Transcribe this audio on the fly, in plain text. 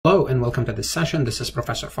Hello and welcome to this session. This is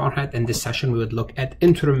Professor Farhat. In this session, we would look at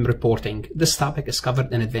interim reporting. This topic is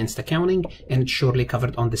covered in advanced accounting and it's surely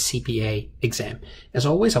covered on the CPA exam. As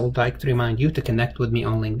always, I would like to remind you to connect with me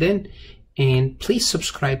on LinkedIn and please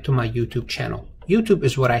subscribe to my YouTube channel. YouTube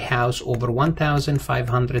is where I house over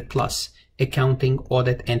 1,500 plus accounting,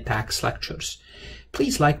 audit, and tax lectures.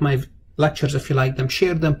 Please like my lectures if you like them,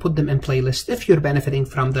 share them, put them in playlist. If you're benefiting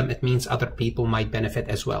from them, it means other people might benefit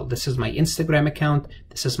as well. This is my Instagram account.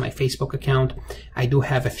 This is my Facebook account. I do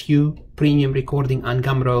have a few premium recording on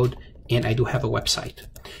Gumroad, and I do have a website.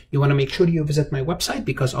 You want to make sure you visit my website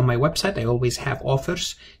because on my website, I always have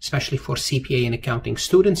offers, especially for CPA and accounting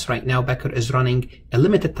students. Right now, Becker is running a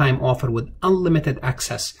limited time offer with unlimited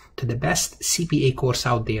access to the best CPA course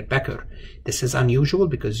out there, Becker. This is unusual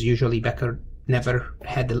because usually Becker never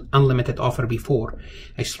had an unlimited offer before.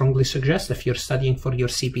 I strongly suggest if you're studying for your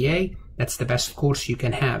CPA, that's the best course you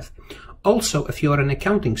can have. Also, if you're an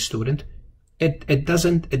accounting student, it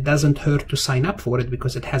doesn't hurt to sign up for it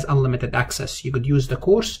because it has unlimited access. You could use the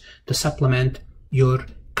course to supplement your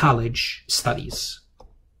college studies.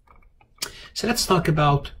 So let's talk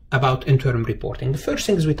about interim reporting. The first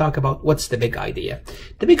thing is we talk about what's the big idea.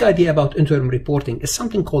 The big idea about interim reporting is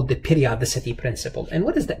something called the periodicity principle. And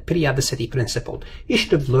what is that periodicity principle? You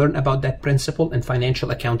should have learned about that principle in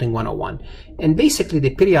Financial Accounting 101. And basically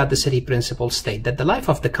the periodicity principle states that the life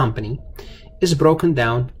of the company is broken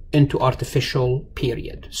down into artificial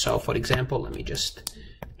period. So for example,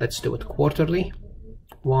 let's do it quarterly.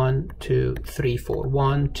 1, 2, 3, 4.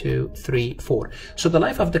 1, 2, 3, 4. So the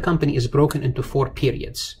life of the company is broken into 4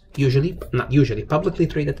 periods. Not usually, publicly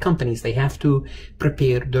traded companies, they have to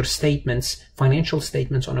prepare their statements, financial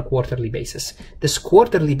statements on a quarterly basis. This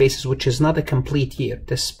quarterly basis, which is not a complete year,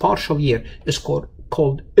 this partial year is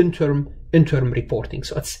called interim reporting.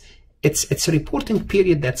 So it's a reporting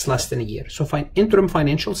period that's less than a year. So interim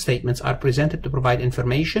financial statements are presented to provide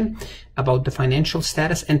information about the financial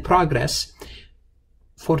status and progress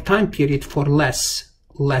for time period for less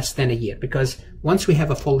than a year, because once we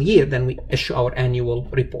have a full year, then we issue our annual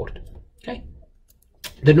report. Okay.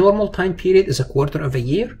 The normal time period is a quarter of a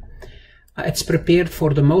year. It's prepared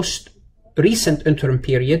for the most recent interim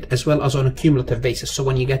period as well as on a cumulative basis. So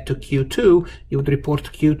when you get to Q2, you would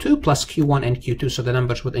report Q2 plus Q1 and Q2. So the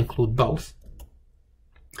numbers would include both.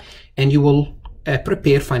 And you will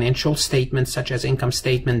prepare financial statements such as income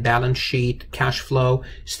statement, balance sheet, cash flow,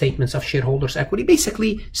 statements of shareholders' equity,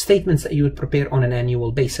 basically statements that you would prepare on an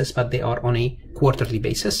annual basis, but they are on a quarterly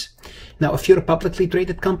basis. Now, if you're a publicly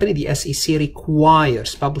traded company, the SEC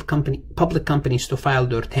requires public companies to file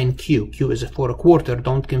their 10Q. Q is for a quarter.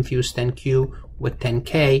 Don't confuse 10Q with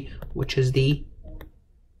 10K, which is the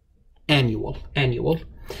annual.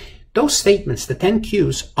 Those statements, the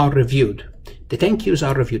 10Qs, are reviewed. The 10Qs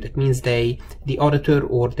are reviewed. It means the auditor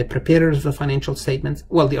or the preparers of the financial statements,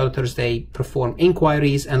 well, the auditors, they perform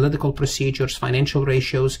inquiries, analytical procedures, financial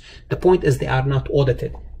ratios. The point is they are not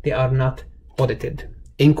audited. They are not audited.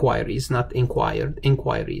 Inquiries, not inquired.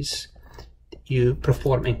 Inquiries. You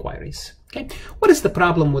perform inquiries. Okay. What is the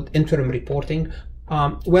problem with interim reporting?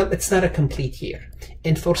 Well, it's not a complete year.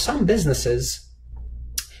 And for some businesses,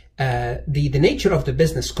 the nature of the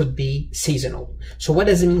business could be seasonal. So what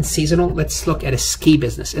does it mean seasonal? Let's look at a ski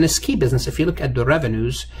business. In a ski business, if you look at the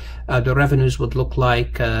revenues would look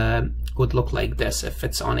like this. If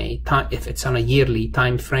it's on a yearly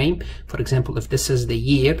time frame, for example, if this is the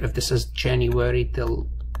year, if this is January till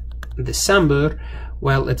December,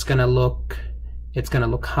 well, it's gonna look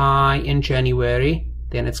high in January,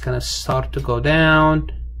 then it's gonna start to go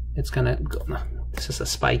down. It's gonna go. No. This is a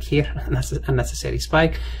spike here, unnecessary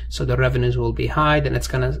spike. So the revenues will be high, then it's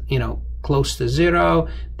gonna, close to zero.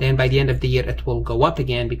 Then by the end of the year, it will go up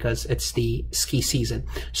again because it's the ski season.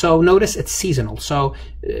 So notice it's seasonal. So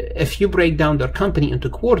if you break down their company into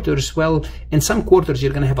quarters, well, in some quarters,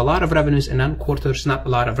 you're gonna have a lot of revenues, and in quarters, not a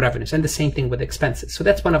lot of revenues. And the same thing with expenses. So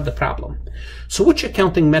that's one of the problem. So which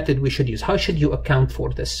accounting method we should use? How should you account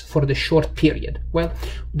for this, for the short period? Well,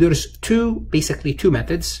 there's basically two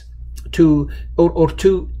methods. Two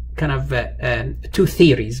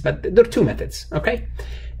theories, but there are two methods. Okay,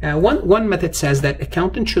 one method says that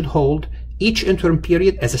accountant should hold each interim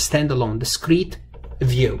period as a standalone, discrete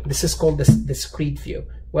view. This is called the discrete view.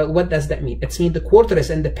 Well, what does that mean? It means the quarter is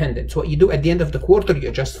independent. So what you do at the end of the quarter, you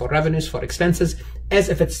adjust for revenues, for expenses, as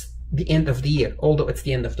if it's the end of the year, although it's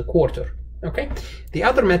the end of the quarter. Okay. The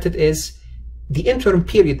other method is the interim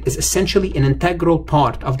period is essentially an integral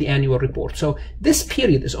part of the annual report. So this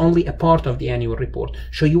period is only a part of the annual report.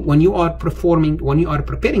 So when you are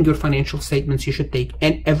preparing your financial statements, you should take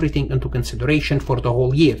everything into consideration for the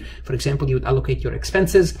whole year. For example, you would allocate your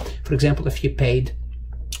expenses. For example, if you paid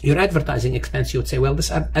Your advertising expense, you would say, well,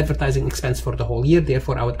 this advertising expense for the whole year,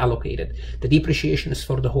 therefore I would allocate it. The depreciation is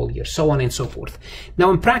for the whole year, so on and so forth. Now,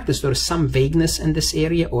 in practice, there is some vagueness in this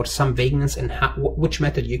area, or some vagueness in which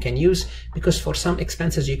method you can use, because for some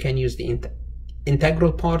expenses you can use the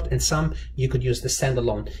integral part, and some you could use the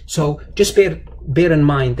standalone. So just bear in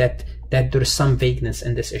mind that there is some vagueness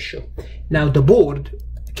in this issue. Now, the board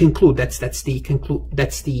conclude that's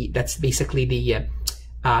basically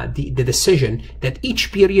the decision that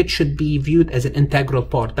each period should be viewed as an integral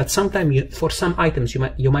part, but sometimes for some items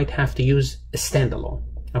you might have to use a standalone.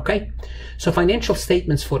 Okay, so financial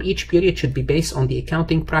statements for each period should be based on the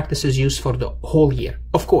accounting practices used for the whole year.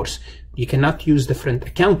 Of course, you cannot use different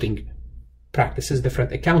accounting practices,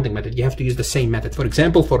 different accounting method. You have to use the same method. For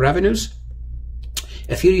example, for revenues,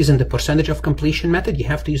 if you're using the percentage of completion method, you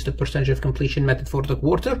have to use the percentage of completion method for the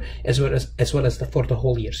quarter as well as for the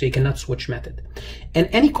whole year. So you cannot switch method. And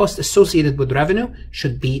any cost associated with revenue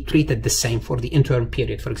should be treated the same for the interim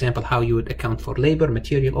period. For example, how you would account for labor,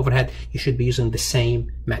 material, overhead, you should be using the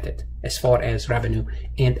same method as far as revenue,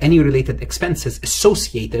 and any related expenses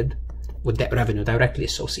associated with that revenue, directly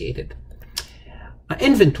associated.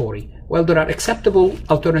 Inventory. Well, there are acceptable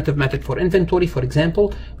alternative method for inventory. For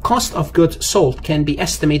example, cost of goods sold can be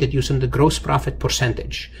estimated using the gross profit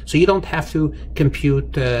percentage. So you don't have to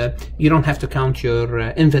compute, you don't have to count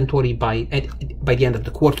your inventory by the end of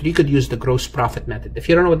the quarter. You could use the gross profit method. If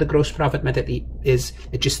you don't know what the gross profit method is,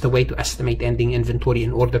 it's just a way to estimate ending inventory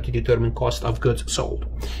in order to determine cost of goods sold.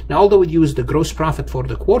 Now, although we use the gross profit for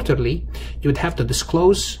the quarterly, you would have to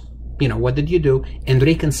disclose, what did you do, and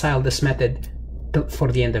reconcile this method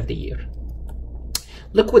for the end of the year.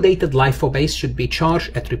 Liquidated LIFO base should be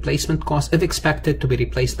charged at replacement cost if expected to be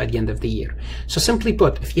replaced by the end of the year. So simply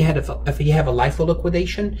put, if you have a LIFO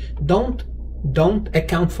liquidation, don't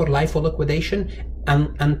account for LIFO liquidation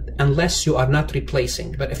unless you are not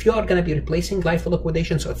replacing. But if you are going to be replacing LIFO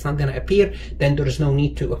liquidation, so it's not going to appear, then there is no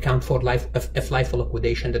need to account for LIFO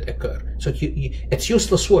liquidation that occur. So it's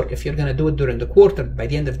useless work. If you're going to do it during the quarter, by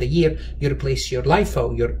the end of the year, you replace your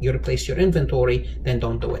LIFO, you replace your inventory, then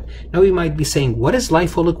don't do it. Now you might be saying, what is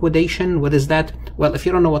LIFO liquidation? What is that? Well, if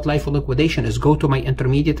you don't know what LIFO liquidation is, go to my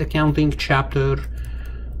intermediate accounting chapter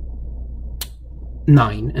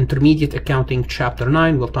 9, intermediate accounting chapter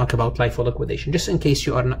 9. We'll talk about LIFO liquidation, just in case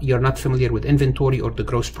you're not familiar with inventory or the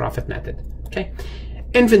gross profit method. Okay,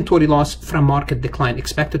 inventory loss from market decline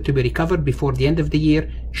expected to be recovered before the end of the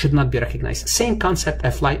year should not be recognized. Same concept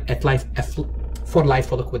for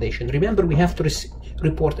LIFO liquidation. Remember, we have to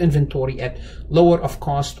report inventory at lower of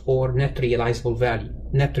cost or net realizable value.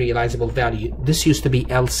 Net realizable value. This used to be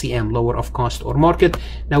LCM, lower of cost or market.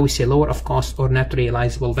 Now we say lower of cost or net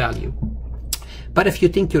realizable value. But if you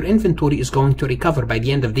think your inventory is going to recover by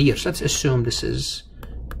the end of the year, so let's assume this is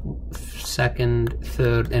second,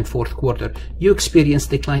 third, and fourth quarter, you experience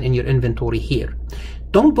decline in your inventory here.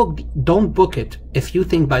 Don't book it if you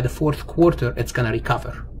think by the fourth quarter it's going to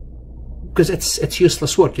recover, because it's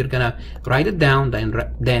useless work. You're going to write it down,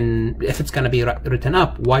 then if it's going to be written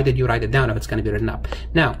up, why did you write it down if it's going to be written up?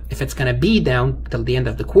 Now, if it's going to be down till the end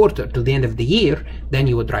of the quarter, till the end of the year, then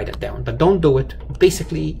you would write it down. But don't do it.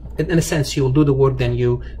 Basically, in a sense, you will do the work, then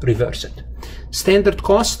you reverse it. Standard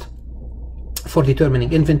cost for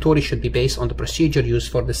determining inventory should be based on the procedure used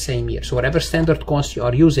for the same year. So whatever standard cost you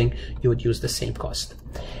are using, you would use the same cost.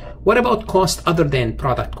 What about cost other than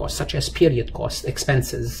product cost, such as period cost,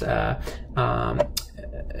 expenses for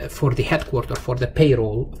the headquarters, for the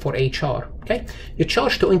payroll, for HR? Okay, you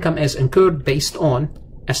charge to income as incurred based on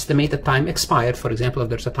estimated time expired. For example, if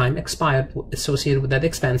there's a time expired associated with that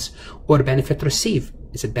expense, or benefit received.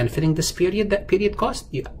 Is it benefiting this period, that period cost?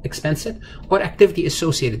 You expense it. Or activity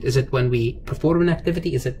associated. Is it when we perform an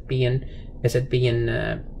activity? Is it being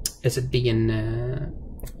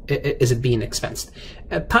expensed?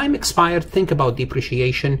 Time expired, think about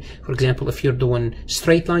depreciation. For example, if you're doing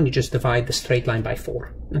straight line, you just divide the straight line by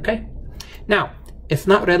 4. Okay? Now, if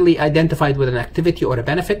not readily identified with an activity or a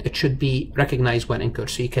benefit, it should be recognized when incurred.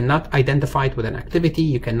 So you cannot identify it with an activity,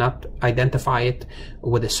 you cannot identify it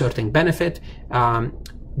with a certain benefit,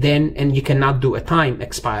 and you cannot do a time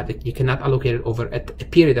expired. You cannot allocate it over a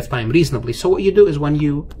period of time reasonably. So what you do is when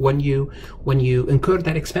you incur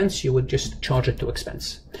that expense, you would just charge it to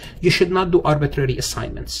expense. You should not do arbitrary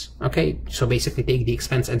assignments. Okay, so basically take the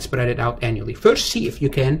expense and spread it out annually. First, see if you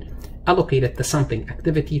can allocate it to something: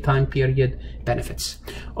 activity, time period, benefits.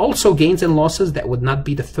 Also, gains and losses that would not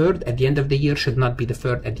be deferred at the end of the year should not be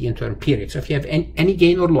deferred at the interim period. So if you have any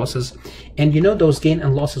gain or losses, and you know those gain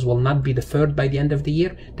and losses will not be deferred by the end of the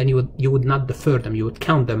year, then you would not defer them. You would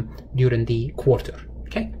count them during the quarter.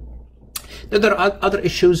 Okay. Now, there are other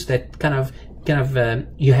issues that kind of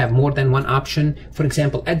you have more than one option. For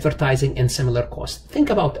example, advertising and similar costs. Think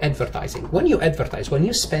about advertising. When you advertise, when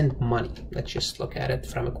you spend money, let's just look at it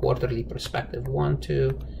from a quarterly perspective. 1,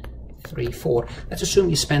 2, 3, 4. Let's assume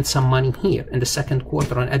you spent some money here in the second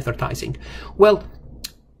quarter on advertising. Well,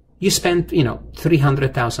 you spent,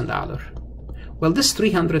 $300,000. Well, this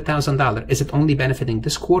 $300,000, is it only benefiting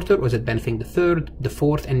this quarter, or is it benefiting the third, the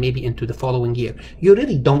fourth, and maybe into the following year? You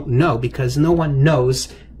really don't know, because no one knows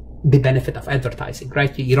the benefit of advertising,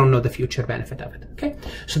 right? You don't know the future benefit of it, okay?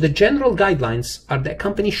 So the general guidelines are that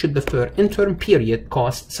companies should defer interim period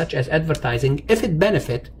costs such as advertising if it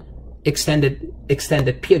benefit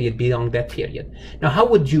extended period beyond that period. Now, how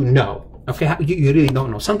would you know? Okay, you really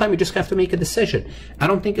don't know. Sometimes you just have to make a decision. I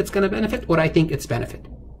don't think it's going to benefit, or I think it's benefit.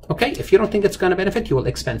 Okay, if you don't think it's going to benefit, you will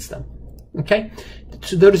expense them. Okay,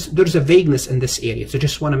 so there's a vagueness in this area, so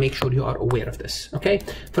just want to make sure you are aware of this. Okay,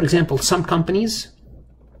 for example, some companies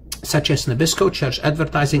such as Nabisco charge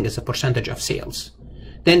advertising as a percentage of sales.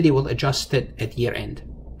 Then they will adjust it at year end.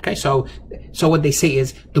 Okay, so what they say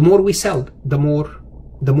is the more we sell, the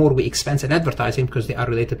more we expense in advertising, because they are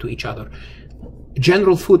related to each other.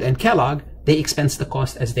 General Food and Kellogg, they expense the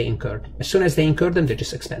cost as they incur. As soon as they incur them, they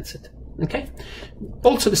just expense it. Okay.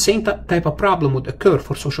 Also, the same type of problem would occur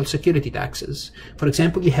for Social Security taxes. For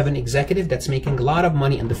example, you have an executive that's making a lot of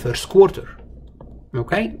money in the first quarter.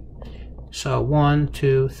 Okay. So 1,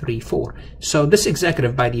 2, 3, 4. So this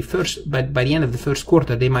executive, by the end of the first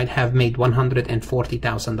quarter, they might have made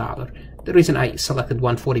 $140,000. The reason I selected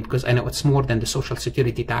 140 because I know it's more than the Social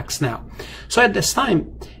Security tax now. So at this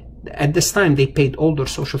time they paid all their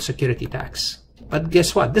Social Security tax. But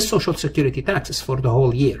guess what? This Social Security tax is for the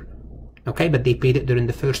whole year. Okay, but they paid it during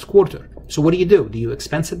the first quarter. So what do? Do you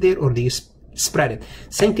expense it there, or do you spread it?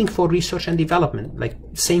 Same thing for research and development, like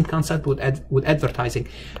same concept with advertising.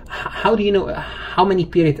 How do you know how many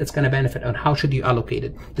periods it's going to benefit, and how should you allocate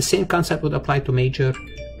it? The same concept would apply to major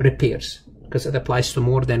repairs, because it applies to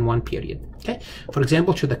more than one period. Okay, for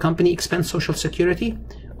example, should the company expense Social Security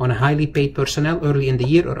on a highly paid personnel early in the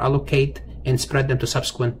year, or allocate and spread them to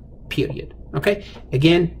subsequent period? Okay,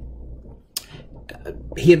 again,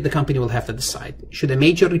 here the company will have to decide. Should a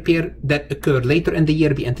major repair that occurred later in the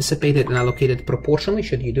year be anticipated and allocated proportionally?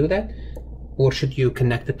 Should you do that? Or should you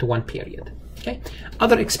connect it to one period? Okay.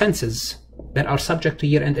 Other expenses that are subject to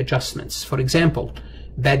year-end adjustments. For example,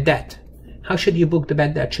 bad debt. How should you book the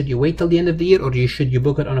bad debt? Should you wait till the end of the year, or should you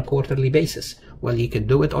book it on a quarterly basis? Well, you can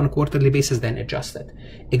do it on a quarterly basis, then adjust it.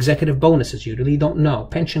 Executive bonuses, you really don't know.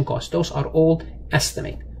 Pension costs, those are all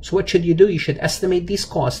estimate. So what should you do? You should estimate these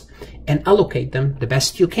costs and allocate them the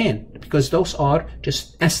best you can, because those are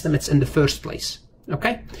just estimates in the first place.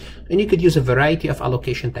 Okay? And you could use a variety of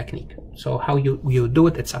allocation technique. So how you do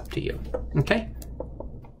it, it's up to you. Okay?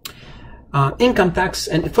 Income tax,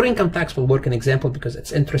 and for income tax we'll work an example because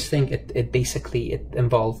it's interesting. It basically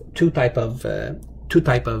involves two type of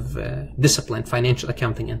discipline: financial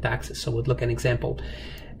accounting and taxes. So we'll look at an example.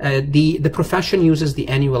 The profession uses the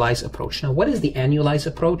annualized approach. Now, what is the annualized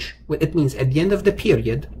approach? Well, it means at the end of the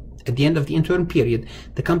period, at the end of the interim period,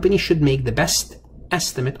 the company should make the best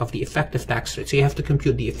estimate of the effective tax rate. So you have to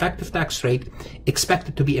compute the effective tax rate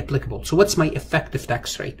expected to be applicable. So what's my effective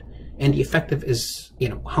tax rate? And the effective is,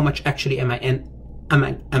 how much actually am I going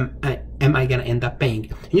to end up paying?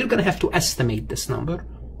 And you're going to have to estimate this number.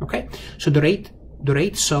 Okay. So the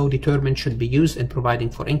rate so determined should be used in providing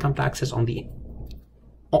for income taxes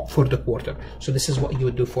for the quarter. So this is what you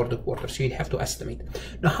would do for the quarter. So you'd have to estimate.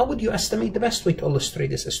 Now, how would you estimate? The best way to illustrate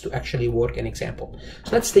this is to actually work an example.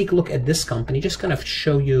 So let's take a look at this company, just kind of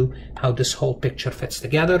show you how this whole picture fits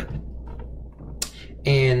together.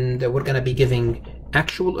 And we're going to be giving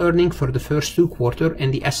actual earning for the first 2 quarters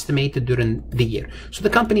and the estimated during the year. So the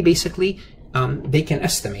company basically, they can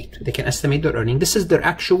estimate their earning. This is their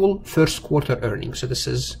actual first quarter earning. So this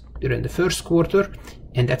is during the first quarter,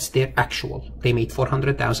 and that's their actual. They made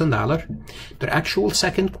 $400,000. Their actual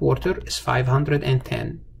second quarter is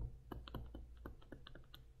 $510,000.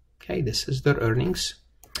 Okay, this is their earnings.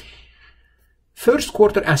 First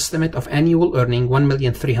quarter estimate of annual earning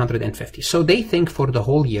 $1,350,000. So they think for the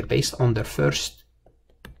whole year, based on their first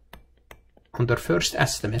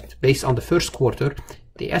estimate, based on the first quarter,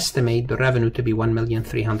 they estimate the revenue to be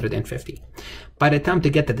 $1,350,000. By the time they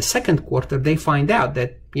get to the second quarter, they find out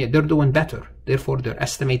that they're doing better. Therefore, their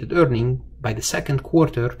estimated earning by the second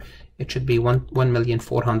quarter, it should be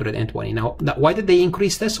 $1,420,000. Now, why did they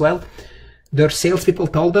increase this? Well, their salespeople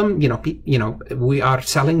told them, we are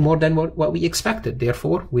selling more than what we expected.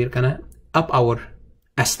 Therefore, we're gonna up our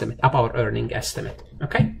earning estimate.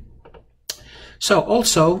 Okay. So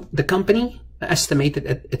also the company estimated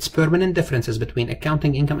its permanent differences between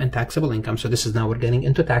accounting income and taxable income. So this is now we're getting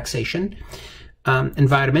into taxation.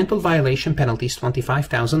 Environmental violation penalties,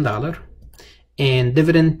 $25,000. And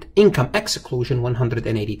dividend income exclusion,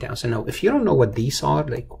 $180,000. Now, if you don't know what these are,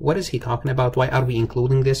 like what is he talking about? Why are we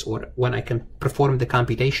including this? Or when I can perform the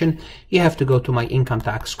computation, you have to go to my income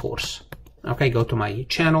tax course. Okay, go to my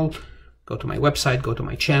channel, go to my website, go to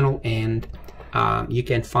my channel, and you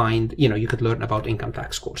can find, you could learn about income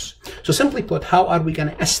tax course. So simply put, how are we going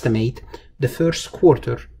to estimate the first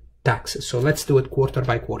quarter taxes? So let's do it quarter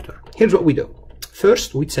by quarter. Here's what we do.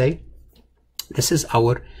 First, we'd say this is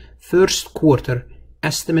our first quarter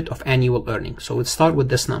estimate of annual earnings. So we'll start with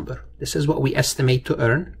this number. This is what we estimate to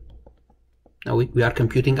earn. Now we are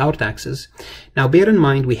computing our taxes. Now bear in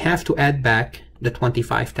mind we have to add back the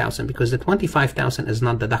 $25,000 because the $25,000 is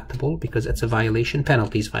not deductible because it's a violation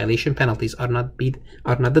penalties. Violation penalties are not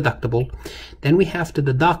deductible. Then we have to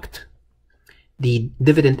deduct the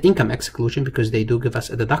dividend income exclusion because they do give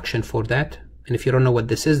us a deduction for that. And if you don't know what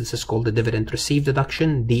this is called the dividend received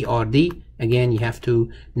deduction, DRD. Again, you have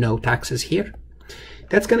to know taxes here.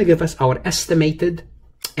 That's going to give us our estimated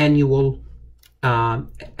annual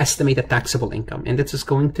estimated taxable income. And this is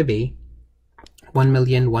going to be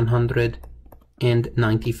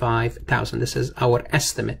 $1,195,000. This is our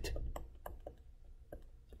estimate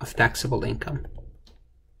of taxable income.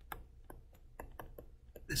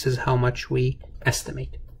 This is how much we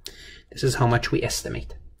estimate. This is how much we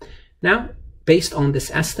estimate. Now, based on this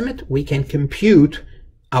estimate, we can compute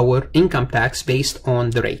our income tax based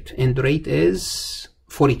on the rate. And the rate is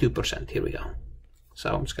 42%. Here we go.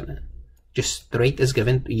 So I'm just going to the rate is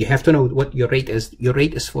given. You have to know what your rate is. Your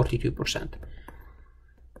rate is 42%.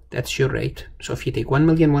 That's your rate. So if you take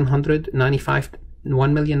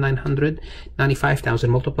 1,995,000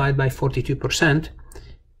 multiplied by 42%,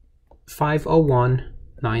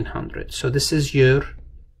 501,900. So this is your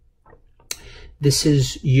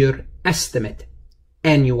estimate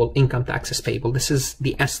annual income taxes payable. This is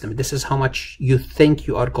the estimate. This is how much you think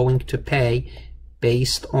you are going to pay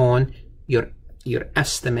based on your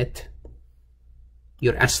estimate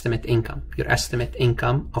income. Your estimate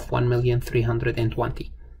income of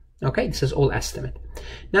 1,320,000. Okay, this is all estimate.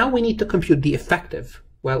 Now we need to compute the effective.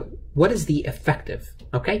 Well, what is the effective?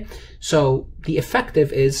 Okay, so the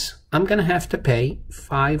effective is I'm gonna have to pay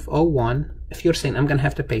 501. If you're saying I'm gonna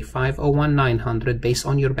have to pay 501,900 based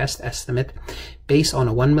on your best estimate, based on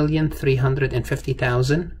a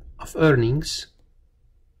 1,350,000 of earnings.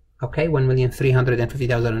 Okay,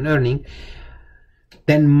 1,350,000 in earning.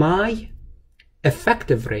 Then my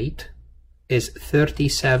effective rate is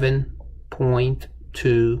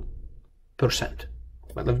 37.2%.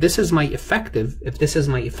 Well, if this is my effective,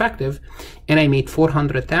 and I made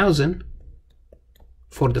 400,000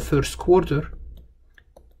 for the first quarter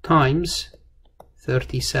times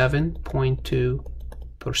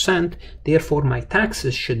 37.2%, therefore my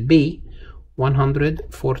taxes should be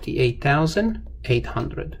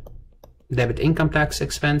 148,800. Debit income tax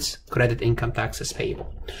expense, credit income taxes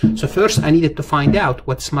payable. So first I needed to find out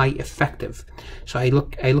what's my effective. So I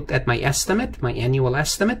looked at my estimate, my annual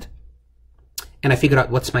estimate, and I figured out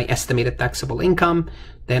what's my estimated taxable income.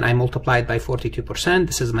 Then I multiplied by 42%.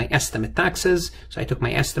 This is my estimate taxes. So I took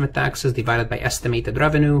my estimate taxes divided by estimated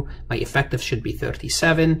revenue. My effective should be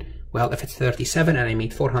 37. Well, if it's 37 and I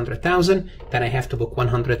made 400,000, then I have to book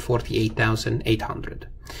 148,800.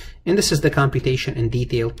 And this is the computation in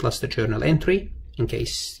detail plus the journal entry in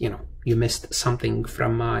case, you missed something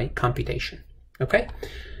from my computation. Okay?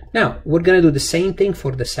 Now, we're going to do the same thing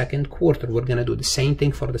for the second quarter.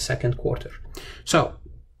 So,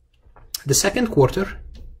 the second quarter,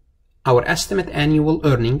 our estimate annual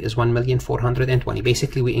earning is 1,420,000.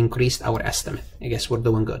 Basically, we increased our estimate. I guess we're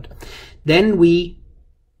doing good. Then we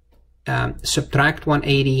subtract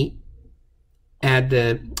 180, add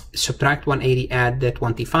the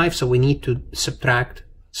 25. So we need to subtract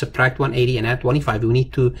 180 and add 25. We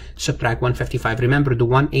need to subtract 155. Remember, the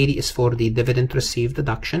 180 is for the dividend received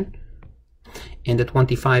deduction, and the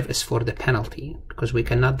 25 is for the penalty, because we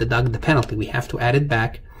cannot deduct the penalty. We have to add it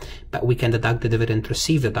back, but we can deduct the dividend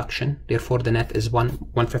received deduction. Therefore, the net is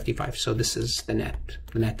 155. So this is the net.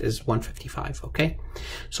 The net is 155. Okay,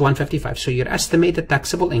 so 155. So your estimated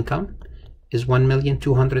taxable income is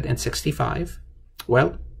 1,265,000.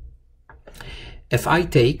 Well, if I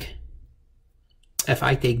take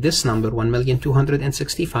this number,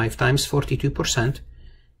 1,265,000 times 42%,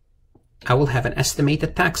 I will have an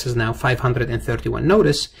estimated taxes now, 531.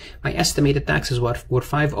 Notice my estimated taxes were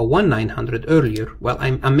 501,900 earlier. Well,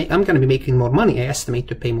 I'm going to be making more money. I estimate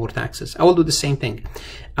to pay more taxes. I will do the same thing.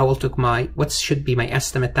 I will take what should be my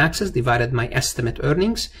estimate taxes divided my estimate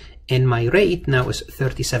earnings, and my rate now is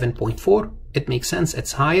 37.4. It makes sense.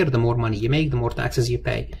 It's higher. The more money you make, the more taxes you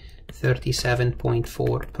pay.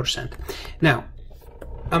 37.4%. Now,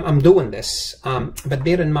 I'm doing this, but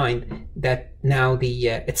bear in mind that now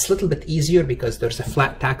it's a little bit easier because there's a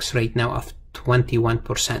flat tax rate now of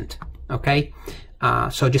 21%. Okay,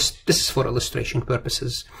 so this is for illustration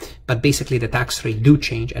purposes, but basically the tax rate do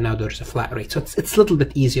change, and now there's a flat rate. So it's a little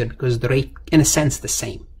bit easier because the rate, in a sense, the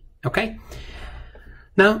same. Okay.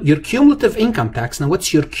 Now your cumulative income tax. Now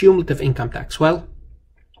what's your cumulative income tax? Well,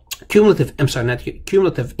 cumulative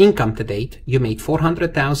income to date, you made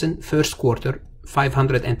 400,000 first quarter,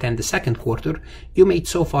 510 the second quarter, you made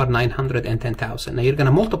so far 910,000. Now you're going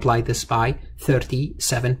to multiply this by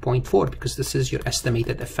 37.4 because this is your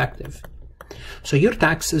estimated effective. So your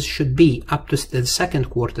taxes should be up to the second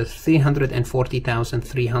quarter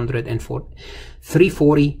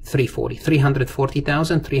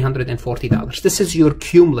 $340,340. This is your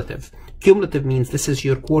cumulative. Cumulative means this is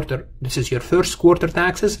your first quarter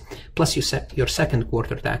taxes plus your second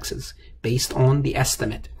quarter taxes based on the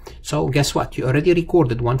estimate. So guess what? You already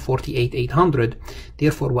recorded 148,800.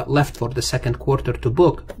 Therefore, what left for the second quarter to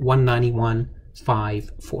book?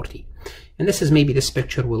 191,540. And this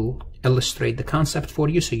picture will illustrate the concept for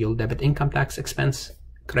you. So you'll debit income tax expense,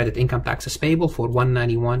 credit income taxes payable for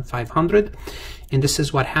 191,500. And this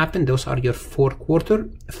is what happened. Those are your four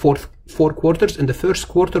quarters. In the first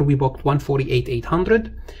quarter, we booked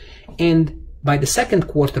 148,800. And by the second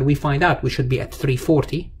quarter, we find out we should be at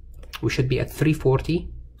 340. We should be at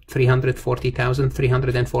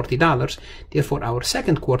 $340,340. Therefore, our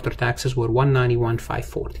second quarter taxes were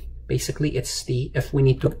 191,540. Basically, it's if we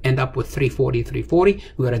need to end up with 340,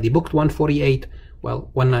 we already booked 148. Well,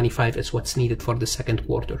 195 is what's needed for the second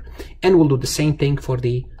quarter. And we'll do the same thing for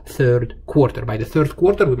the third quarter. By the third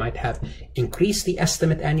quarter, we might have increased the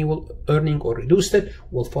estimate annual earning or reduced it.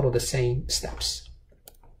 We'll follow the same steps.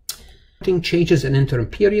 Changes in interim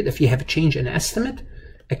period. If you have a change in estimate,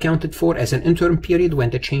 accounted for as an interim period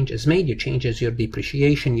when the change is made, you changes your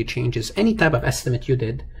depreciation, you changes any type of estimate you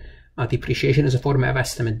did. Depreciation is a form of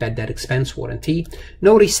estimate, bad debt expense, warranty.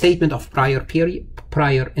 No restatement of prior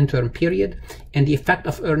interim period, and the effect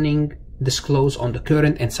of earning disclose on the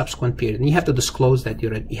current and subsequent period. And you have to disclose that you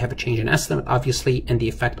have a change in estimate, obviously, and the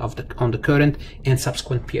effect on the current and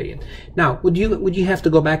subsequent period. Now, would you have to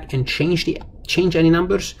go back and change any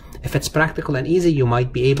numbers? If it's practical and easy, you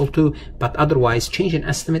might be able to, but otherwise, change in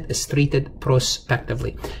estimate is treated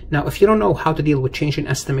prospectively. Now, if you don't know how to deal with change in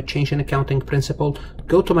estimate, change in accounting principle,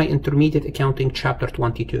 go to my Intermediate Accounting Chapter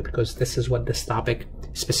 22, because this is what this topic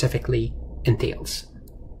specifically entails.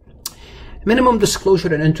 Minimum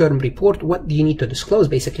disclosure and interim report. What do you need to disclose?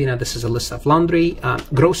 Basically, now this is a list of laundry.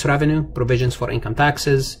 Gross revenue, provisions for income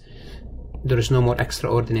taxes. There is no more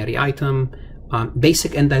extraordinary item.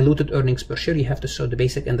 Basic and diluted earnings per share. You have to show the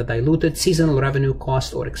basic and the diluted. Seasonal revenue,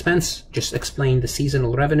 cost or expense. Just explain the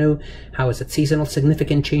seasonal revenue. How is it seasonal?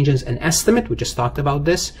 Significant changes in estimate. We just talked about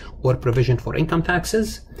this. Or provision for income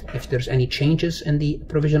taxes. If there's any changes in the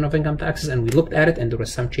provision of income taxes, and we looked at it and there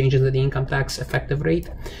was some changes in the income tax effective rate.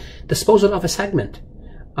 Disposal of a segment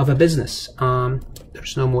of a business.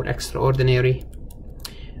 There's no more extraordinary.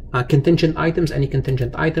 Contingent items, any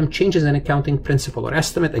contingent item. Changes in accounting principle or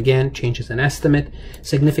estimate. Again, changes in estimate.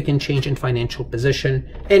 Significant change in financial position,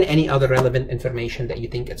 and any other relevant information that you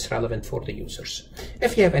think it's relevant for the users.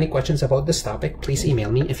 If you have any questions about this topic, please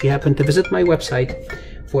email me. If you happen to visit my website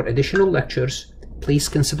for additional lectures, please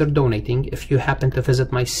consider donating. If you happen to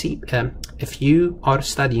visit my if you are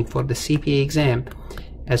studying for the CPA exam,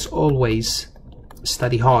 as always,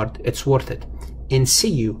 study hard. It's worth it. And see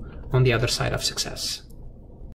you on the other side of success.